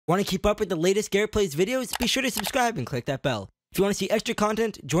Want to keep up with the latest Garrett Plays videos? Be sure to subscribe and click that bell. If you want to see extra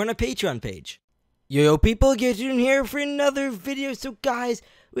content, join our Patreon page. Yo people, Garrett here for another video. So guys,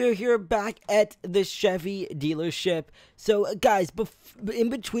 we are here back at the Chevy dealership. So guys, in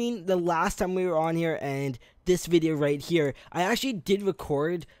between the last time we were on here and this video right here, I actually did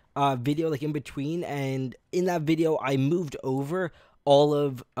record a video like in between, and in that video I moved over all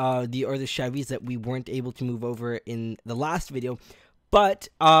of the other Chevys that we weren't able to move over in the last video. But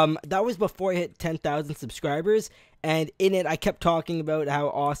that was before I hit 10,000 subscribers, and in it I kept talking about how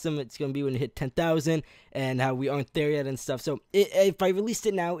awesome it's going to be when it hit 10,000 and how we aren't there yet and stuff. So if I released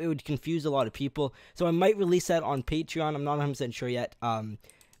it now, it would confuse a lot of people. So I might release that on Patreon. I'm not 100% sure yet.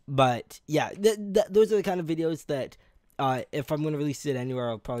 But yeah, those are the kind of videos that if I'm going to release it anywhere,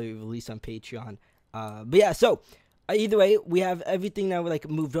 I'll probably release on Patreon. But yeah, so either way, we have everything now like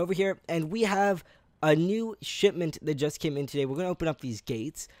moved over here, and we have a new shipment that just came in today. We're going to open up these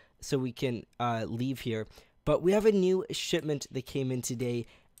gates so we can leave here. But we have a new shipment that came in today,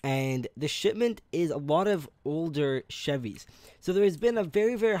 and the shipment is a lot of older Chevys. So there has been a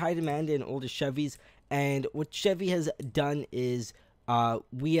very, very high demand in older Chevys, and what Chevy has done is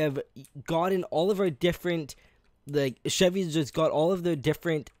we have gotten all of our different, like, Chevy's just got all of the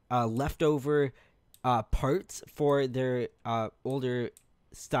different leftover parts for their older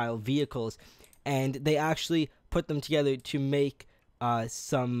style vehicles, and they actually put them together to make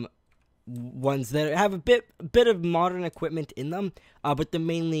some ones that have a bit of modern equipment in them, but they're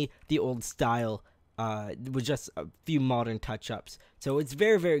mainly the old style with just a few modern touch-ups. So it's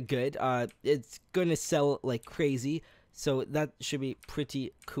very, very good. It's gonna sell like crazy, so that should be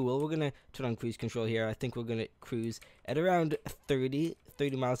pretty cool. We're gonna turn on cruise control here. I think we're gonna cruise at around 30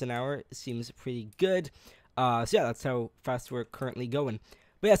 miles an hour. Seems pretty good. So yeah, that's how fast we're currently going.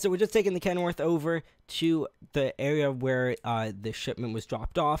 But yeah, so we're just taking the Kenworth over to the area where the shipment was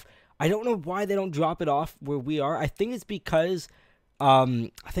dropped off. I don't know why they don't drop it off where we are. I think it's because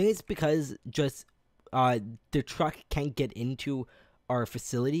just the truck can't get into our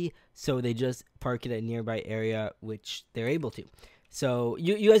facility, so they just park it at a nearby area, which they're able to. So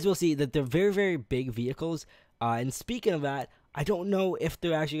you guys will see that they're very, very big vehicles. And speaking of that, I don't know if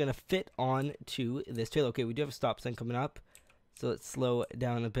they're actually gonna fit on to this trailer. Okay, we do have a stop sign coming up, so let's slow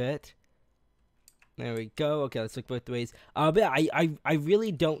down a bit. There we go. Okay, let's look both ways. But yeah, I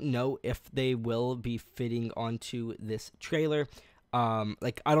really don't know if they will be fitting onto this trailer.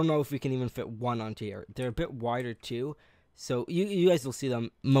 Like, I don't know if we can even fit one onto here. They're a bit wider too, so you guys will see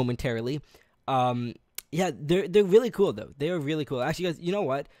them momentarily. Yeah, they're really cool though. They are really cool. Actually, guys, you know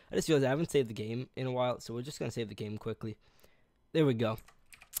what? I just realized I haven't saved the game in a while, so we're just gonna save the game quickly. There we go.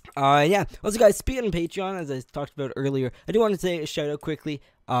 Yeah. Also, guys, speaking of Patreon, as I talked about earlier, I do want to say a shout out quickly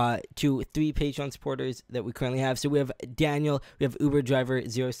to 3 Patreon supporters that we currently have. So we have Daniel, we have Uber Driver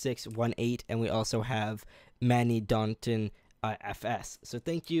 0618, and we also have MannyDontenFS. So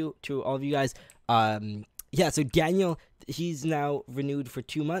thank you to all of you guys. Yeah, so Daniel, he's now renewed for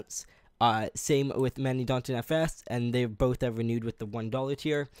 2 months. Same with MannyDontenFS, and they both have renewed with the $1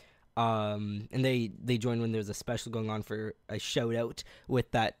 tier. And they joined when there was a special going on for a shout out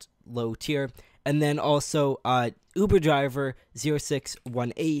with that low tier. And then also Uber Driver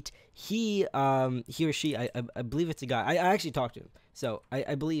 0618, he or she, I believe it's a guy. I actually talked to him, so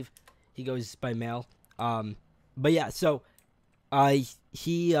I believe he goes by mail. But yeah, so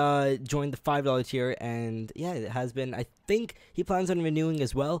he joined the $5 tier, and yeah, it has been, I think he plans on renewing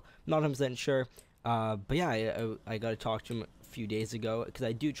as well. Not 100% sure. But yeah, I got to talk to him few days ago, because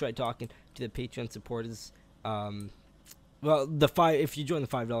I do try talking to the Patreon supporters. Well, if you join the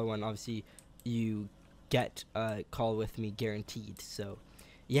 $5 one, obviously you get a call with me guaranteed. So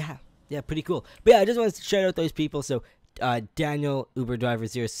yeah, pretty cool. But yeah, I just wanted to shout out those people. So Daniel, Uber Driver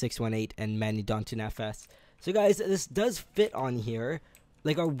 0618, and MannyDontenFS. So guys, this does fit on here.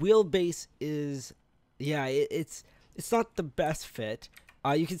 Like, our wheelbase is, yeah, it's not the best fit.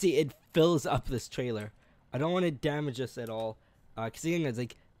 You can see it fills up this trailer. I don't want to damage this at all, because again, it's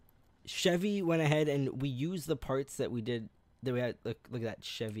like Chevy went ahead and we used the parts that we did, that we had. Look at that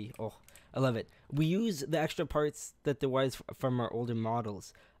Chevy. Oh, I love it. We use the extra parts that there was from our older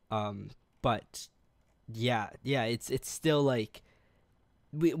models. But yeah, it's still like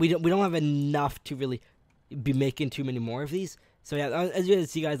we don't have enough to really be making too many more of these. So yeah, as you guys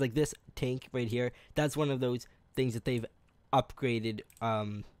see, guys, like this tank right here, that's one of those things that they've upgraded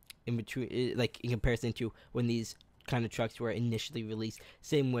in between, like in comparison to when these kind of trucks were initially released.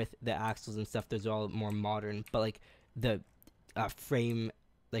 Same with the axles and stuff, those are all more modern, but like the frame,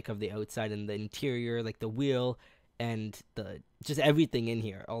 like of the outside and the interior, like the wheel and the just everything in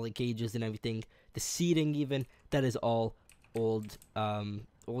here, all the gauges and everything, the seating even, that is all old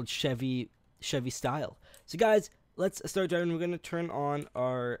old Chevy style. So guys, let's start driving. We're gonna turn on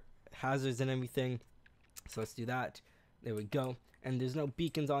our hazards and everything. So let's do that. There we go. And there's no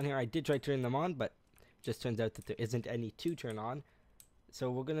beacons on here. I did try turning them on, but just turns out that there isn't any to turn on. So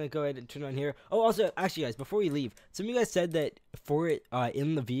we're gonna go ahead and turn on here. Oh, also, actually, guys, before we leave, some of you guys said that for it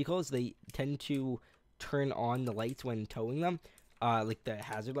in the vehicles, they tend to turn on the lights when towing them, like the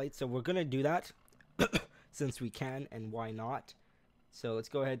hazard lights. So we're gonna do that since we can, and why not? So let's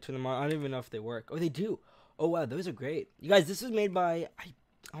go ahead and turn them on. I don't even know if they work. Oh, they do. Oh wow, those are great. You guys, this was made by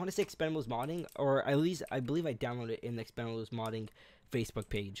I want to say Expendables Modding, or at least I believe I downloaded it in the Expendables Modding Facebook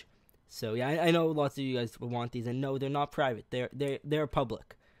page. So yeah, I know lots of you guys will want these, and no, they're not private. They're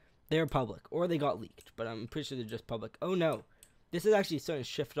public. They're public, or they got leaked, but I'm pretty sure they're just public. Oh no, this is actually starting to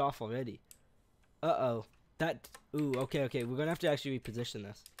shift off already. Uh-oh. Ooh, okay, we're gonna have to actually reposition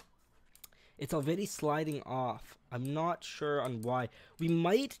this. It's already sliding off. I'm not sure on why. We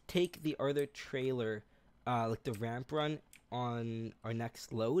might take the other trailer, like the ramp run, on our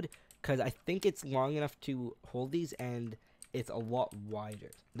next load, because I think it's long enough to hold these, and it's a lot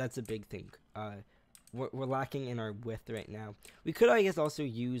wider. That's a big thing. We're lacking in our width right now. We could, I guess, also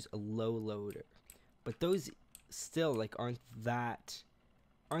use a low loader, but those still like aren't that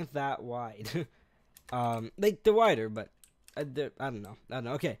wide. Like they're wider, but I don't know.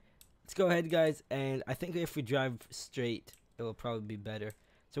 Okay, let's go ahead, guys, and I think if we drive straight, it will probably be better.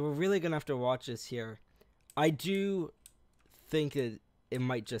 So we're really gonna have to watch this here. I do think that it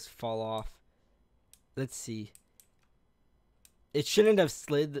might just fall off. Let's see. It shouldn't have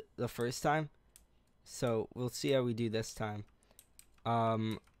slid the first time, so we'll see how we do this time.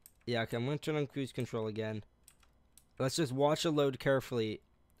 Yeah, okay, I'm gonna turn on cruise control again. Let's just watch the load carefully.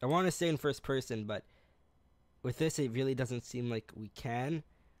 I want to stay in first person, but with this, it really doesn't seem like we can.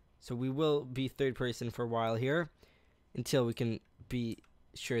 So we will be third person for a while here until we can be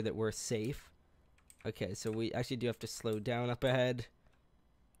sure that we're safe. Okay, so we actually do have to slow down up ahead.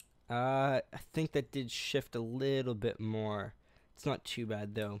 I think that did shift a little bit more. It's not too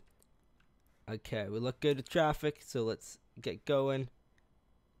bad, though. Okay, we look good at traffic, so let's get going.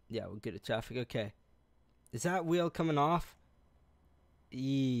 Yeah, we're good at traffic. Okay. Is that wheel coming off?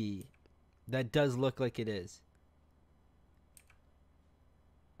 Eee. That does look like it is.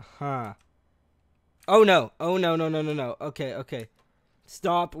 Huh. Oh, no. Oh, no. Okay.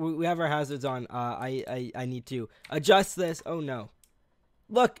 Stop. We have our hazards on. I need to adjust this. Oh, no.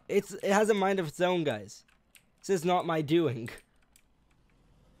 Look, it has a mind of its own, guys. This is not my doing.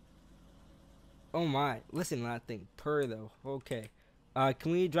 Oh, my. Listen to that thing purr, though. Okay.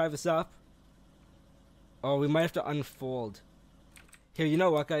 Can we drive this up? Oh, we might have to unfold. Here, you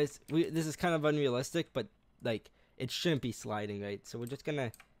know what, guys? This is kind of unrealistic, but, like, it shouldn't be sliding, right? So we're just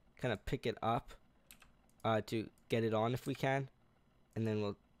gonna kind of pick it up to get it on if we can. And then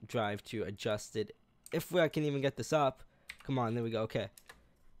we'll drive to adjust it. If I can even get this up. Come on, there we go, okay.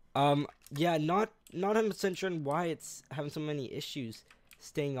 Yeah, not 100% sure on why it's having so many issues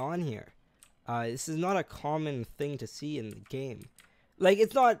staying on here. This is not a common thing to see in the game. Like,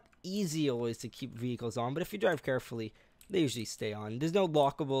 it's not easy always to keep vehicles on, but if you drive carefully, they usually stay on. There's no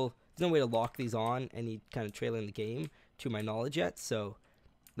way to lock these on any kind of trailer in the game, to my knowledge yet. So,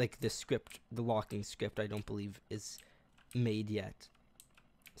 like the locking script, I don't believe is made yet.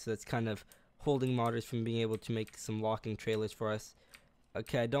 So that's kind of holding modders from being able to make some locking trailers for us.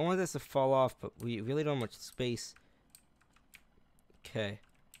 Okay, I don't want this to fall off, but we really don't have much space. Okay,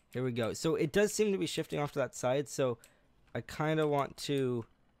 here we go. So it does seem to be shifting off to that side, so I kind of want to...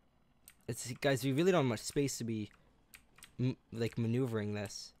 guys, we really don't have much space to be like maneuvering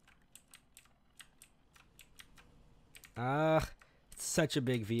this. It's such a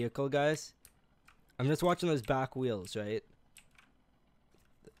big vehicle, guys. I'm just watching those back wheels, right?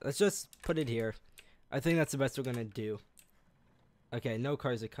 Let's just put it here. I think that's the best we're gonna do. Okay, no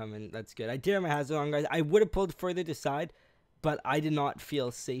cars are coming. That's good. I did have my hazard on, guys. I would have pulled further to the side, but I did not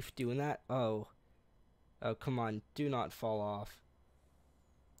feel safe doing that. Oh, come on. Do not fall off.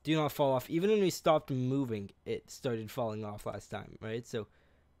 Do not fall off. Even when we stopped moving, it started falling off last time, right? So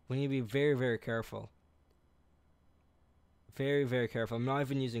we need to be very, very careful. Very, very careful. I'm not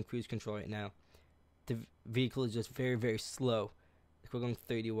even using cruise control right now. The vehicle is just very, very slow. Like, we're going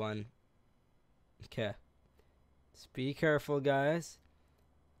 31. Okay. Just be careful, guys.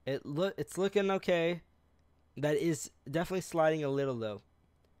 It's looking okay. That is definitely sliding a little, though.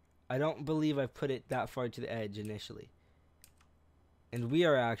 I don't believe I put it that far to the edge initially. And we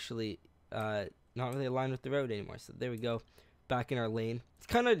are actually not really aligned with the road anymore. So there we go. Back in our lane. It's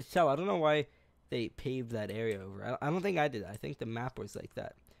kind of hard to tell. I don't know why they paved that area over. I don't think I did that. I think the map was like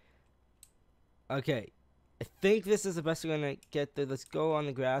that. Okay. I think this is the best we're gonna get there. Let's go on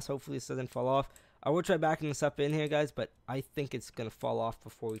the grass. Hopefully this doesn't fall off. I will try backing this up in here, guys, but I think it's gonna fall off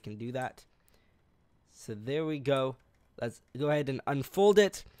before we can do that. So there we go. Let's go ahead and unfold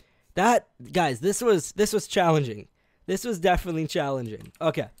it. That, guys, this was challenging. This was definitely challenging.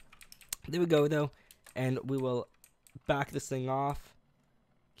 Okay, there we go though, and we will back this thing off,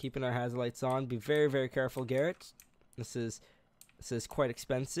 keeping our hazard lights on. Be very, very careful, Garrett. This is quite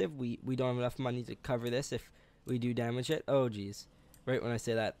expensive. We don't have enough money to cover this if we do damage it. Oh geez, right when I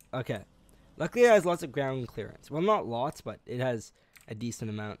say that. Okay, luckily it has lots of ground clearance. Well, not lots, but it has a decent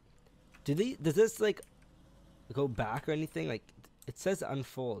amount. Does this like go back or anything? Like, it says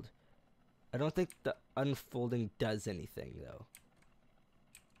unfold. I don't think the unfolding does anything though.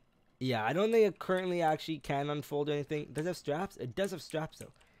 Yeah, I don't think it currently actually can unfold or anything. Does it have straps? It does have straps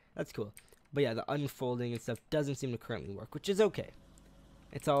though. That's cool. But yeah, the unfolding and stuff doesn't seem to currently work, which is okay.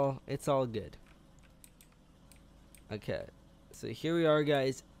 It's all good. Okay, so here we are,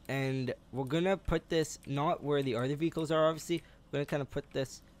 guys, and we're gonna put this not where the other vehicles are. Obviously, we're gonna kind of put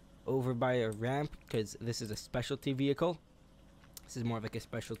this over by a ramp because this is a specialty vehicle. This is more of like a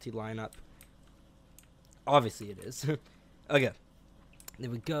specialty lineup. Obviously, it is. Okay, there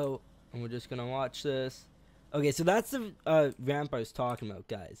we go, and we're just gonna watch this. Okay, so that's the ramp I was talking about,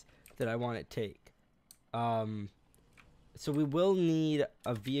 guys, that I want to take. So we will need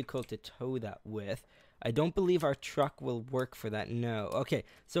a vehicle to tow that with. I don't believe our truck will work for that. No. Okay,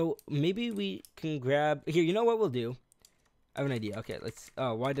 so maybe we can grab here. You know what we'll do? I have an idea. Okay, let's.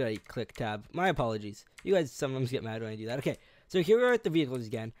 Oh, why did I click tab? My apologies. You guys sometimes get mad when I do that. Okay, so here we are at the vehicles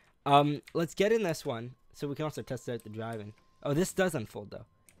again. Let's get in this one so we can also test out the driving. Oh, this does unfold though.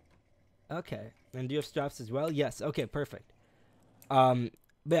 Okay, and do you have straps as well? Yes. Okay, perfect. But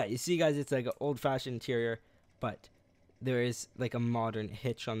yeah, you see, guys, it's like an old-fashioned interior, but there is like a modern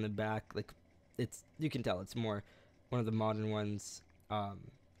hitch on the back. Like, you can tell it's more one of the modern ones.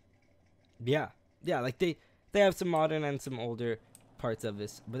 Yeah, like they have some modern and some older parts of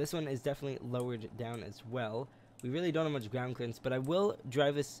this, but this one is definitely lowered down as well. We really don't have much ground clearance, but I will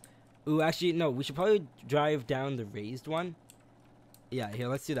drive this. Ooh, actually, no, we should probably drive down the raised one. Yeah, here,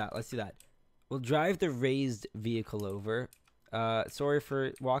 let's do that. We'll drive the raised vehicle over. Sorry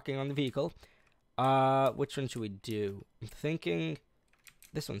for walking on the vehicle. Which one should we do? I'm thinking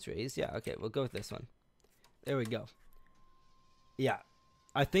this one's raised. Yeah, okay, we'll go with this one. There we go. Yeah,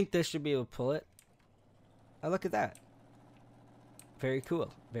 I think this should be able to pull it. Oh, look at that. Very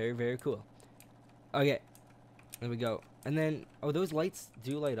cool. Very, very cool. Okay, there we go. And then, oh, those lights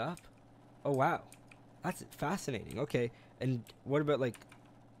do light up? Oh, wow. That's fascinating. Okay, and what about, like,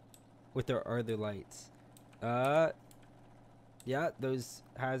 with our other lights? Yeah, those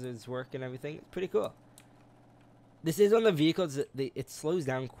hazards work and everything. It's pretty cool. This is on the vehicles that it slows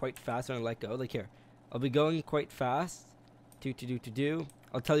down quite fast when I let go. Like here, I'll be going quite fast.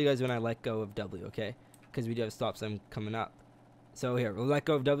 I'll tell you guys when I let go of W, okay? Because we do have a stop sign coming up. So here, we'll let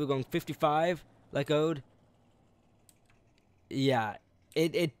go of W going 55. Let go. Yeah,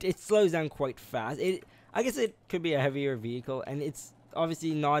 it slows down quite fast. I guess it could be a heavier vehicle, and it's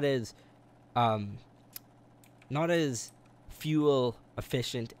obviously not as fuel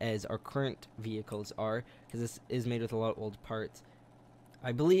efficient as our current vehicles are, because this is made with a lot of old parts.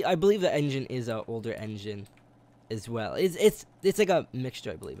 I believe the engine is a older engine as well. It's like a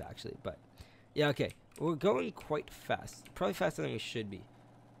mixture, I believe, actually. But yeah, okay, we're going quite fast, probably faster than we should be.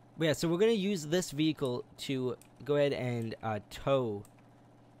 But yeah, so we're gonna use this vehicle to go ahead and tow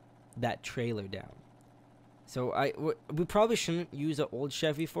that trailer down. So we probably shouldn't use an old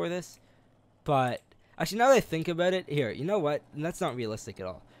Chevy for this, but actually, now that I think about it, here, you know what? That's not realistic at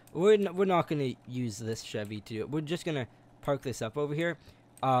all. We're not gonna use this Chevy to do it. We're just gonna park this up over here.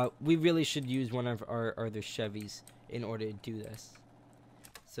 We really should use one of our other Chevys in order to do this.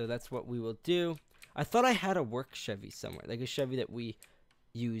 So that's what we will do. I thought I had a work Chevy somewhere, like a Chevy that we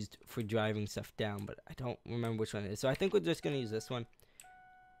used for driving stuff down, but I don't remember which one it is. So I think we're just gonna use this one.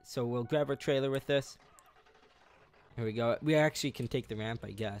 So we'll grab our trailer with this. Here we go. We actually can take the ramp,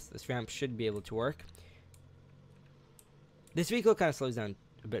 I guess. This ramp should be able to work. This vehicle kind of slows down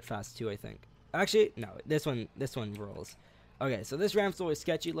a bit fast too, I think. Actually, no. This one rolls. Okay, so this ramp's always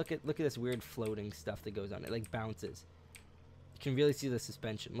sketchy. Look at this weird floating stuff that goes on. It like bounces. You can really see the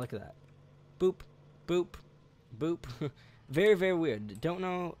suspension. Look at that. Boop, boop, boop. Very, very weird. Don't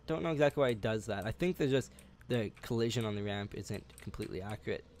know exactly why it does that. I think there's just the collision on the ramp isn't completely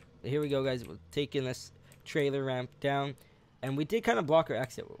accurate. But here we go, guys. We'll take in this trailer ramp down, and we did kind of block our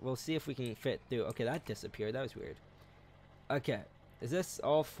exit. We'll see if we can fit through. Okay, that disappeared. That was weird. Okay, is this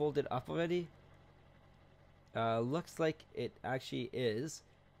all folded up already? Looks like it actually is.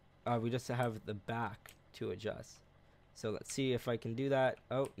 We just have the back to adjust. So let's see if I can do that.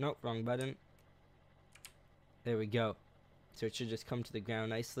 Oh, nope, wrong button. There we go. So it should just come to the ground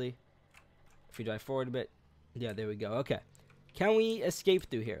nicely. If we drive forward a bit. Yeah, there we go. Okay. Can we escape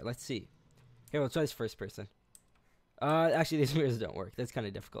through here? Let's see. Here, we'll try this first person. Actually, these mirrors don't work. That's kind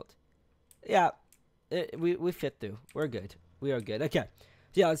of difficult. Yeah, we fit through. We're good. We are good. Okay.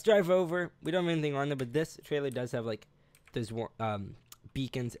 So yeah, let's drive over. We don't have anything on there, but this trailer does have like those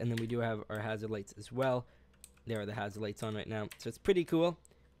beacons, and then we do have our hazard lights as well. There are the hazard lights on right now, so it's pretty cool.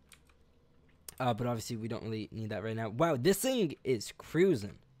 But obviously we don't really need that right now. Wow, this thing is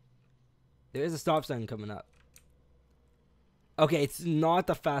cruising. There is a stop sign coming up. Okay, it's not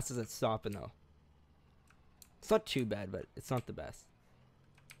the fastest at stopping though. It's not too bad, but it's not the best.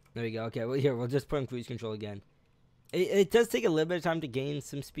 There we go. Okay, well here, we'll just put on cruise control again. It does take a little bit of time to gain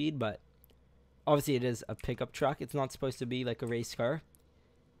some speed, but obviously it is a pickup truck. It's not supposed to be like a race car.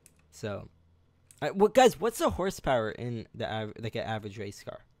 So, guys, what's the horsepower in the like an average race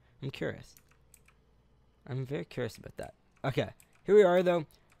car? I'm curious. I'm very curious about that. Okay, here we are though.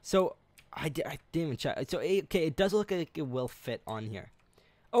 So I didn't even check. So okay, it does look like it will fit on here.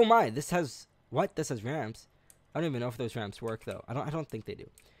 Oh my, this has what? This has ramps. I don't even know if those ramps work though. I don't think they do.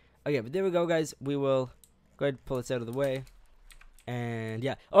 Okay, but there we go, guys. We will go ahead and pull this out of the way. And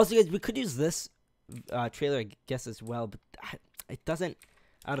yeah, also guys, we could use this trailer, I guess, as well, but it doesn't.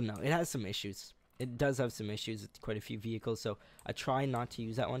 I don't know. It has some issues. It does have some issues with quite a few vehicles, so I try not to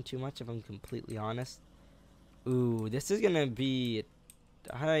use that one too much if I'm completely honest. Ooh, this is gonna be.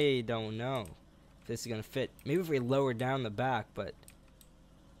 I don't know if this is gonna fit. Maybe if we lower down the back, but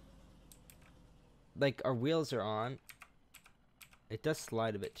like our wheels are on. It does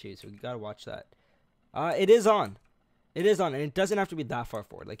slide a bit too, so we gotta watch that. It is on. It is on, and it doesn't have to be that far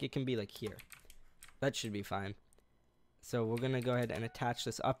forward. Like it can be like here. That should be fine. So we're gonna go ahead and attach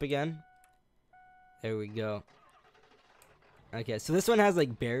this up again. There we go. Okay, so this one has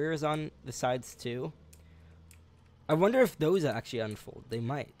like barriers on the sides too. I wonder if those actually unfold. They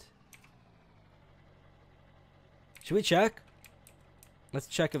might. Should we check? Let's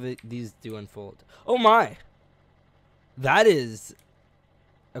check if these do unfold. Oh my! That is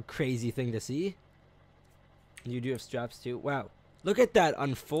a crazy thing to see. You do have straps too. Wow. Look at that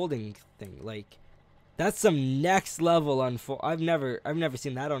unfolding thing. Like, that's some next level unfold. I've never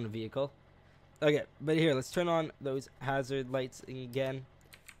seen that on a vehicle. Okay, but here, let's turn on those hazard lights again.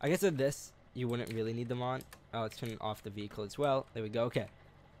 I guess with this, you wouldn't really need them on. Oh, let's turn off the vehicle as well. There we go. Okay.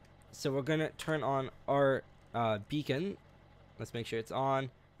 So we're gonna turn on our beacon. Let's make sure it's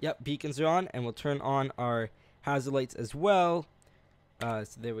on. Yep, beacons are on, and we'll turn on our hazard lights as well. So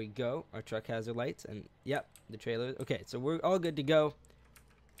there we go. Our truck hazard lights, and yep, the trailer. Okay, so we're all good to go.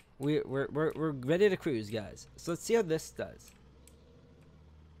 We're ready to cruise, guys. So let's see how this does.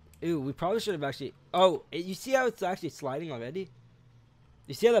 Ooh, we probably should have actually. Oh, you see how it's actually sliding already?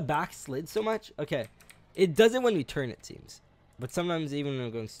 You see how the back slid so much? Okay, it does it when we turn, it seems, but sometimes even when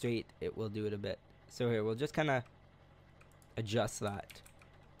we're going straight, it will do it a bit. So here, we'll just kind of adjust that.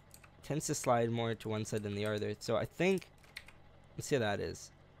 It tends to slide more to one side than the other. So I think, let's see how that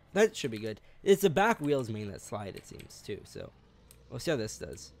is. That should be good. It's the back wheels mainly that slide, it seems, too. So we'll see how this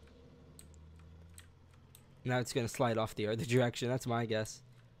does. Now it's going to slide off the other direction. That's my guess.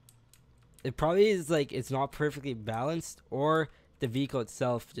 It probably is like it's not perfectly balanced, or the vehicle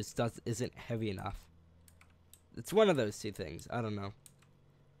itself just isn't heavy enough. It's one of those two things. I don't know.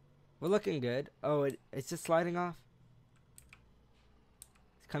 We're looking good. Oh, it's just sliding off.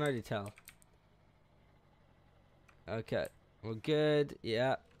 It's kind of hard to tell. Okay, we're good.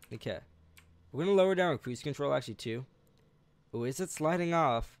 Yeah. Okay, we're gonna lower down our cruise control actually too. Oh, is it sliding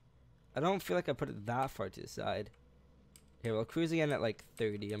off? I don't feel like I put it that far to the side. Here, we'll cruise again at like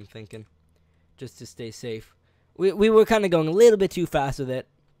 30. I'm thinking, just to stay safe. We were kind of going a little bit too fast with it.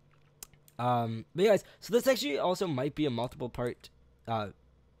 But guys, so this actually also might be a multiple part,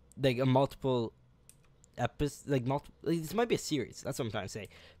 like a multiple episode, like this might be a series. That's what I'm trying to say,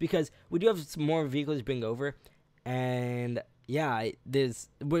 because we do have some more vehicles to bring over, and yeah, there's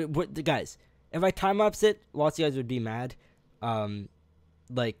guys. If I time lapse it, lots of you guys would be mad.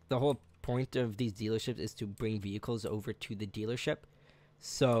 Like the whole point of these dealerships is to bring vehicles over to the dealership,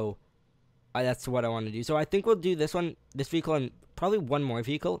 so that's what I want to do. So I think we'll do this vehicle, and probably one more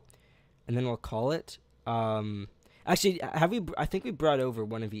vehicle, and then we'll call it. Actually, I think we brought over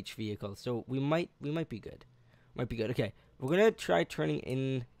one of each vehicle, so we might be good. Might be good. Okay, we're gonna try turning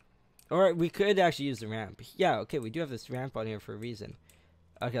in, or we could actually use the ramp. Yeah, okay, we do have this ramp on here for a reason.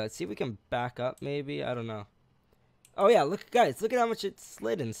 Okay, let's see if we can back up. Maybe, I don't know. Oh yeah, look, guys, look at how much it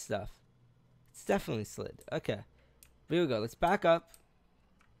slid and stuff. It's definitely slid. Okay, here we go. Let's back up.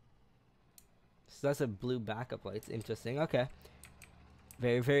 So that's a blue backup lights. Interesting. Okay.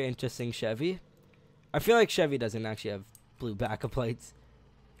 Very, very interesting, Chevy. I feel like Chevy doesn't actually have blue backup lights.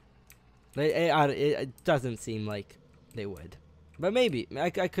 It doesn't seem like they would. But maybe. I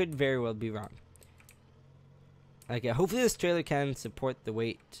could very well be wrong. Okay, hopefully this trailer can support the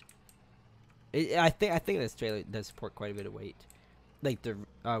weight. I think this trailer does support quite a bit of weight. Like the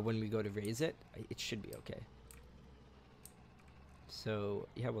when we go to raise it, it should be okay. So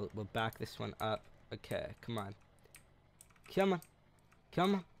yeah, we'll back this one up. Okay, come on. Come on.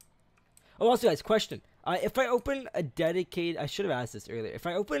 Come on. Oh, also guys, question. If I open a dedicated, I should have asked this earlier. If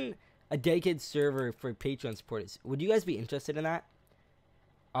I open a dedicated server for Patreon supporters, would you guys be interested in that?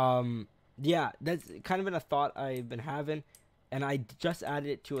 Yeah, that's kind of been a thought I've been having, and I just added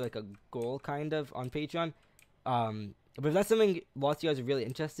it to like a goal kind of on Patreon. But if that's something lots of you guys are really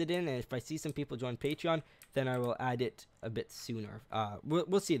interested in, and if I see some people join Patreon, then I will add it a bit sooner.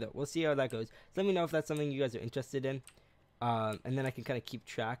 We'll see though. We'll see how that goes. So let me know if that's something you guys are interested in. And then I can kind of keep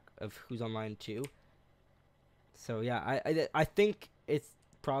track of who's online too. So yeah, I think it's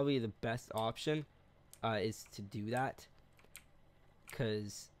probably the best option is to do that.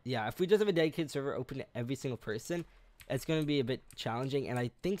 Because yeah, if we just have a dedicated server open to every single person, it's going to be a bit challenging. And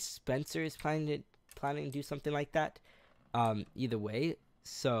I think Spencer is planning to do something like that. Either way,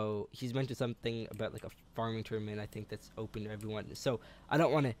 so he's mentioned something about like a farming tournament. I think that's open to everyone. So I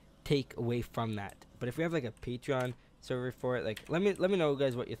don't want to take away from that. But if we have like a Patreon server for it, like let me know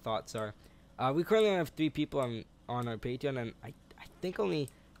guys what your thoughts are. We currently only have 3 people on our Patreon, and I think only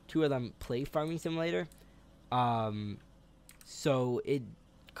 2 of them play Farming Simulator. So it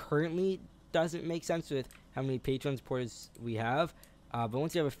currently doesn't make sense with how many Patreon supporters we have. But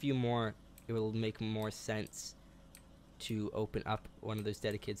once you have a few more, it will make more sense to open up one of those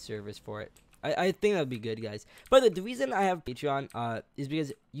dedicated servers for it. I think that would be good, guys. But the reason I have Patreon is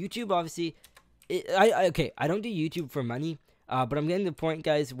because YouTube, obviously, okay, I don't do YouTube for money, but I'm getting to the point,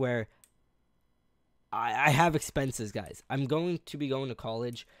 guys, where I have expenses, guys. I'm going to be going to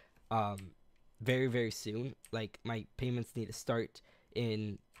college very, very soon. Like, my payments need to start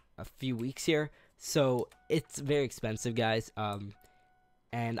in a few weeks here. So, it's very expensive, guys.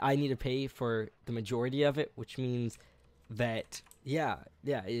 And I need to pay for the majority of it, which means that, yeah,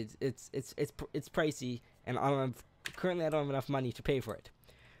 it's pricey, and currently I don't have enough money to pay for it.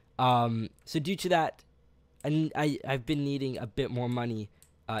 So due to that, and I've been needing a bit more money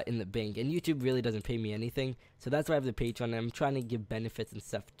in the bank, and YouTube really doesn't pay me anything, so that's why I have the Patreon, and I'm trying to give benefits and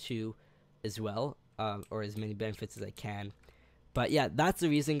stuff too, as well, or as many benefits as I can. But yeah, that's the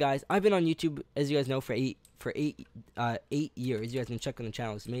reason, guys. I've been on YouTube, as you guys know, for 8 years. You guys can check on the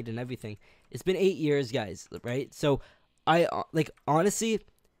channel; it's made and everything. It's been 8 years, guys, right? So I like, honestly,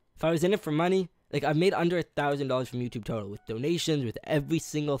 if I was in it for money, like, I've made under $1,000 from YouTube total, with donations, with every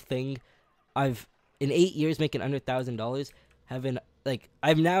single thing. I've, in 8 years, making under $1,000. Having, like,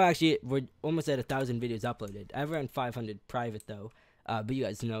 I've now actually, we're almost at 1,000 videos uploaded. I have around 500 private though, but you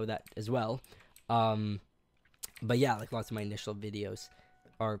guys know that as well. But yeah, like, lots of my initial videos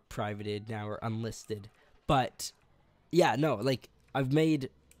are privated now, or unlisted. But yeah, no, like, I've made,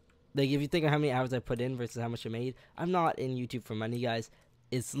 like, if you think of how many hours I put in versus how much I made, I'm not in YouTube for money, guys.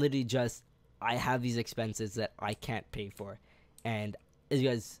 It's literally just, I have these expenses that I can't pay for. And as you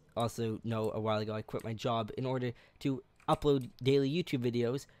guys also know, a while ago, I quit my job in order to upload daily YouTube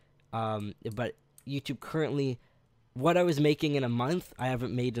videos. But YouTube currently, what I was making in a month, I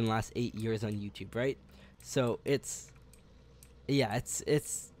haven't made in the last 8 years on YouTube, right? So it's, yeah,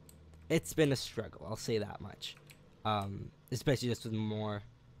 it's been a struggle, I'll say that much. Especially just with more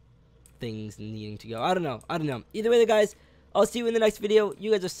things needing to go. I don't know. Either way, guys, I'll see you in the next video.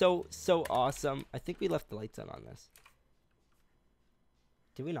 You guys are so awesome. I think we left the lights on this.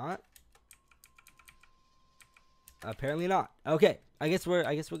 Did we not? Apparently not. Okay. I guess we're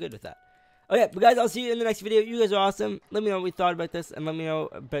good with that. Okay, but guys, I'll see you in the next video. You guys are awesome. Let me know what you thought about this, and let me know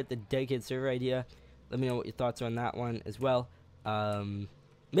about the dedicated server idea. Let me know what your thoughts are on that one as well.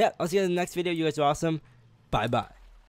 Yeah, I'll see you in the next video. You guys are awesome. Bye bye.